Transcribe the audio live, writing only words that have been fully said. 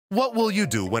What will you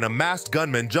do when a masked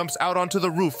gunman jumps out onto the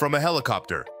roof from a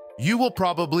helicopter? You will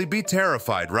probably be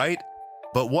terrified, right?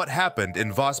 But what happened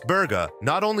in Vastberga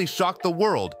not only shocked the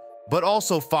world, but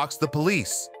also foxed the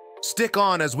police. Stick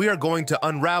on as we are going to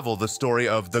unravel the story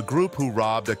of the group who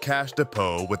robbed a cash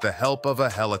depot with the help of a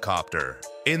helicopter.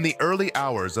 In the early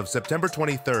hours of September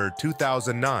 23,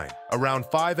 2009, around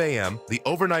 5 a.m., the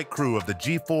overnight crew of the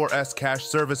G4S cash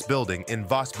service building in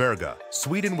Vastberga,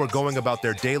 Sweden were going about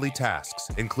their daily tasks,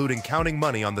 including counting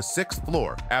money on the 6th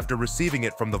floor after receiving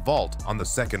it from the vault on the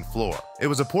 2nd floor. It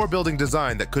was a poor building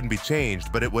design that couldn't be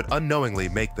changed, but it would unknowingly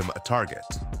make them a target.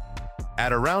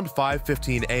 At around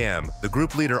 5:15 a.m., the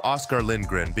group leader Oscar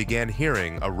Lindgren began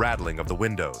hearing a rattling of the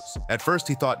windows. At first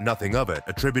he thought nothing of it,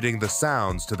 attributing the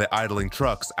sounds to the idling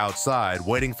trucks outside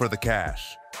waiting for the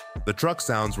cash. The truck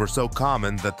sounds were so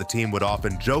common that the team would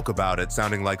often joke about it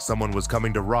sounding like someone was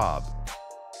coming to rob.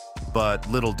 But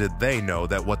little did they know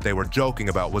that what they were joking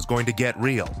about was going to get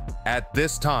real. At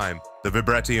this time, the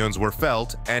vibrations were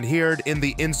felt and heard in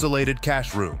the insulated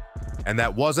cash room. And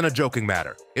that wasn't a joking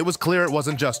matter. It was clear it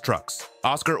wasn't just trucks.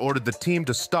 Oscar ordered the team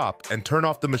to stop and turn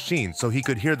off the machine so he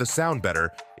could hear the sound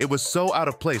better. It was so out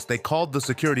of place they called the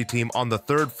security team on the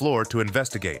 3rd floor to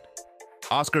investigate.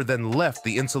 Oscar then left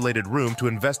the insulated room to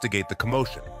investigate the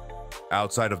commotion.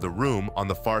 Outside of the room, on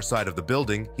the far side of the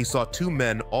building, he saw 2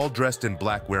 men all dressed in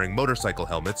black wearing motorcycle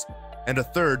helmets, and a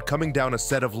third coming down a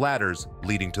set of ladders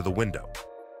leading to the window.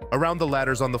 Around the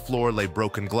ladders on the floor lay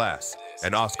broken glass,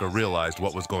 and Oscar realized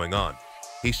what was going on.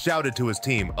 He shouted to his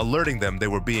team, alerting them they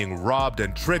were being robbed,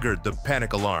 and triggered the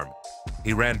panic alarm.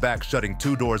 He ran back, shutting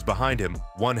 2 doors behind him,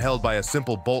 one held by a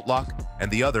simple bolt lock and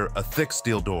the other a thick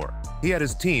steel door. He had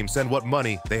his team send what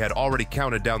money they had already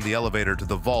counted down the elevator to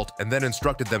the vault and then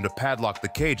instructed them to padlock the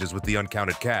cages with the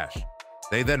uncounted cash.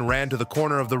 They then ran to the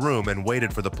corner of the room and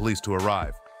waited for the police to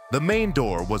arrive. The main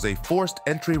door was a forced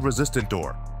entry resistant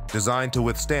door, designed to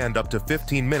withstand up to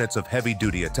 15 minutes of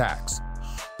heavy-duty attacks.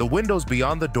 The windows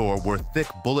beyond the door were thick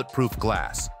bulletproof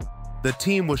glass. The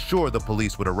team was sure the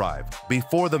police would arrive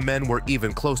before the men were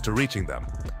even close to reaching them.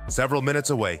 Several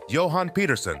minutes away, Johan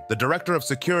Peterson, the director of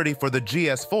security for the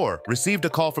GS4, received a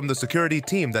call from the security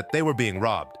team that they were being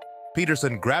robbed.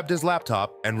 Peterson grabbed his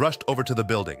laptop and rushed over to the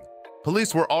building.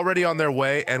 Police were already on their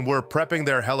way and were prepping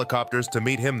their helicopters to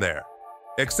meet him there.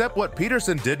 Except what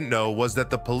Peterson didn't know was that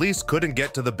the police couldn't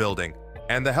get to the building,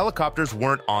 and the helicopters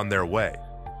weren't on their way.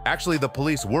 Actually, the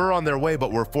police were on their way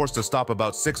but were forced to stop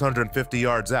about 650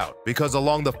 yards out, because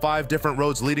along the 5 different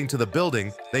roads leading to the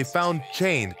building, they found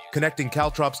chain connecting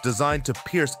caltrops designed to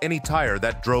pierce any tire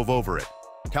that drove over it.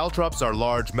 Caltrops are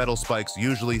large metal spikes,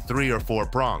 usually 3 or 4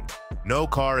 pronged. No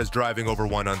car is driving over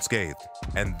one unscathed,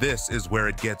 and this is where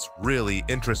it gets really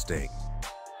interesting.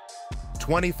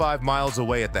 25 miles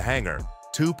away at the hangar,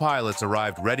 2 pilots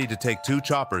arrived ready to take 2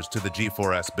 choppers to the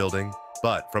G4S building,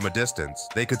 but from a distance,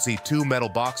 they could see 2 metal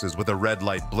boxes with a red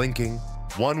light blinking.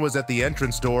 One was at the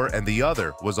entrance door and the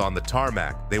other was on the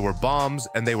tarmac. They were bombs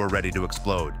and they were ready to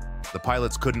explode. The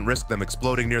pilots couldn't risk them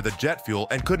exploding near the jet fuel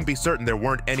and couldn't be certain there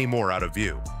weren't any more out of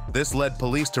view. This led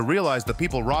police to realize the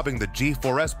people robbing the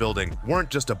G4S building weren't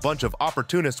just a bunch of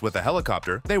opportunists with a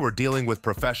helicopter, they were dealing with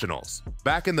professionals.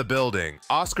 Back in the building,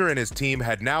 Oscar and his team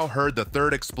had now heard the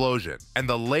 3rd explosion, and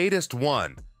the latest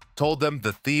one told them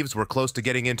the thieves were close to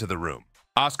getting into the room.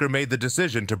 Oscar made the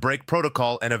decision to break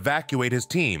protocol and evacuate his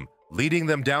team, leading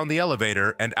them down the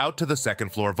elevator and out to the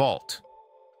 2nd floor vault.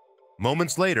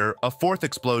 Moments later, a 4th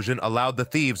explosion allowed the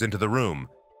thieves into the room.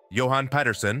 Johan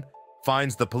Peterson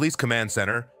finds the police command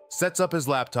center, sets up his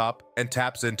laptop, and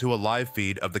taps into a live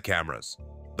feed of the cameras.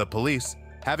 The police,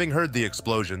 having heard the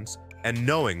explosions and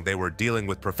knowing they were dealing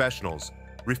with professionals,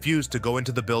 refused to go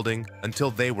into the building until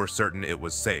they were certain it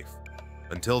was safe.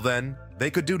 Until then, they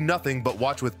could do nothing but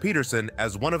watch with Peterson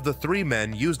as one of the 3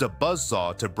 men used a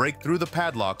buzzsaw to break through the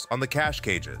padlocks on the cash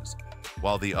cages,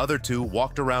 while the other 2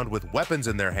 walked around with weapons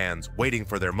in their hands waiting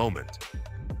for their moment.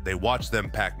 They watched them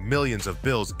pack millions of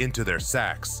bills into their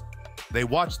sacks. They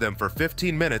watched them for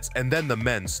 15 minutes and then the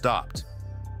men stopped.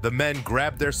 The men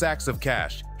grabbed their sacks of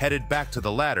cash, headed back to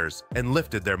the ladders, and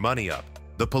lifted their money up.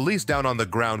 The police down on the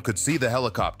ground could see the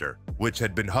helicopter, which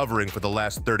had been hovering for the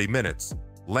last 30 minutes,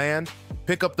 land,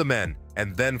 pick up the men,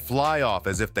 and then fly off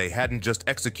as if they hadn't just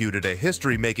executed a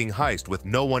history-making heist with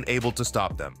no one able to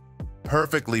stop them.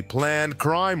 Perfectly planned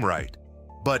crime, right?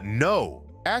 But no,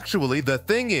 actually the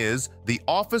thing is, the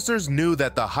officers knew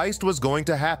that the heist was going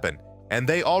to happen, and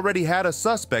they already had a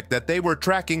suspect that they were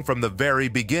tracking from the very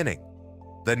beginning.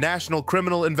 The National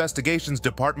Criminal Investigations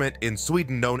Department in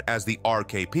Sweden, known as the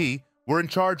RKP, were in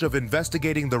charge of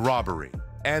investigating the robbery,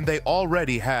 and they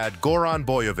already had Goran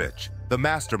Bojovic, the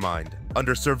mastermind,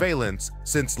 under surveillance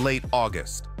since late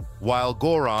August. While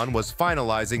Goran was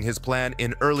finalizing his plan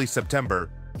in early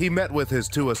September, he met with his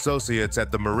two associates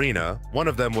at the marina. One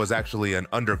of them was actually an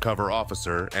undercover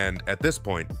officer, and at this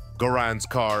point, Goran's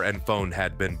car and phone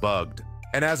had been bugged.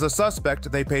 And as a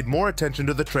suspect, they paid more attention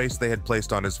to the trace they had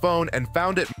placed on his phone and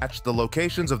found it matched the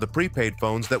locations of the prepaid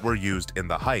phones that were used in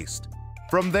the heist.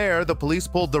 From there, the police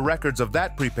pulled the records of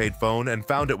that prepaid phone and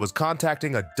found it was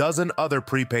contacting a dozen other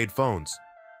prepaid phones.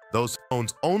 Those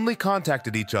phones only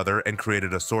contacted each other and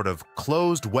created a sort of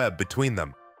closed web between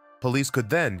them. Police could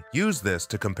then use this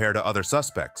to compare to other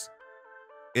suspects.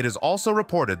 It is also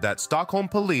reported that Stockholm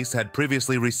police had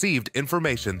previously received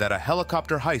information that a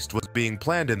helicopter heist was being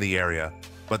planned in the area,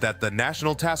 but that the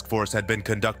National Task Force had been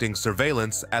conducting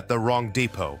surveillance at the wrong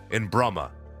depot in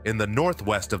Bromma, in the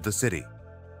northwest of the city.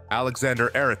 Alexander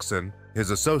Eriksson,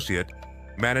 his associate,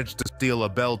 managed to steal a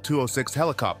Bell 206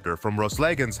 helicopter from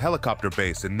Roslagen's helicopter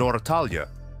base in Norrtalje,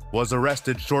 was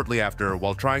arrested shortly after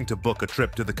while trying to book a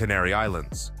trip to the Canary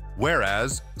Islands.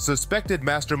 Whereas, suspected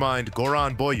mastermind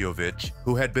Goran Bojovic,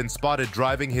 who had been spotted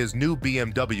driving his new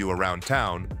BMW around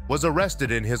town, was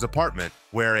arrested in his apartment,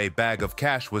 where a bag of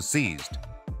cash was seized.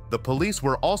 The police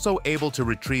were also able to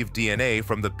retrieve DNA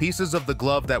from the pieces of the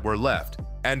glove that were left,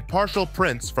 and partial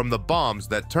prints from the bombs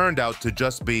that turned out to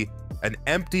just be an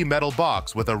empty metal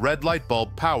box with a red light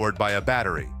bulb powered by a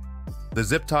battery. The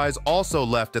zip ties also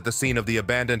left at the scene of the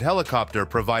abandoned helicopter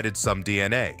provided some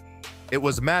DNA. It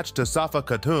was matched to Safa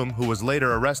Khatum, who was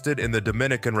later arrested in the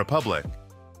Dominican Republic.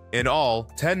 In all,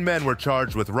 10 men were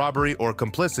charged with robbery or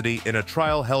complicity in a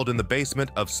trial held in the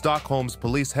basement of Stockholm's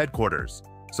police headquarters,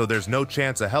 so there's no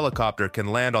chance a helicopter can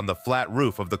land on the flat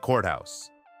roof of the courthouse.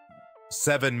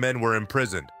 7 men were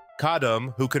imprisoned.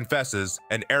 Khatum, who confesses,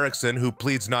 and Eriksson, who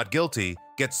pleads not guilty,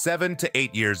 get 7 to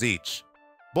 8 years each.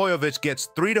 Bojovic gets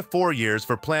 3 to 4 years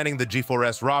for planning the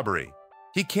G4S robbery.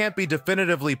 He can't be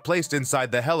definitively placed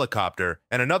inside the helicopter,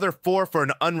 and another 4 for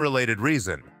an unrelated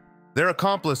reason. Their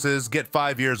accomplices get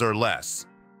 5 years or less.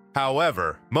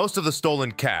 However, most of the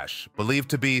stolen cash, believed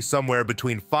to be somewhere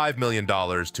between $5 million to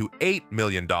 $8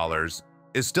 million,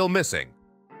 is still missing.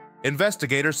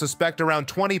 Investigators suspect around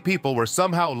 20 people were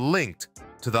somehow linked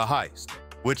to the heist,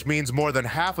 which means more than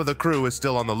half of the crew is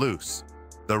still on the loose.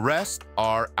 The rest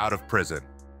are out of prison.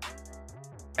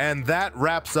 And that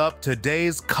wraps up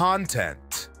today's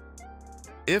content.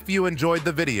 If you enjoyed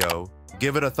the video,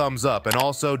 give it a thumbs up and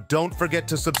also don't forget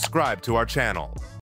to subscribe to our channel.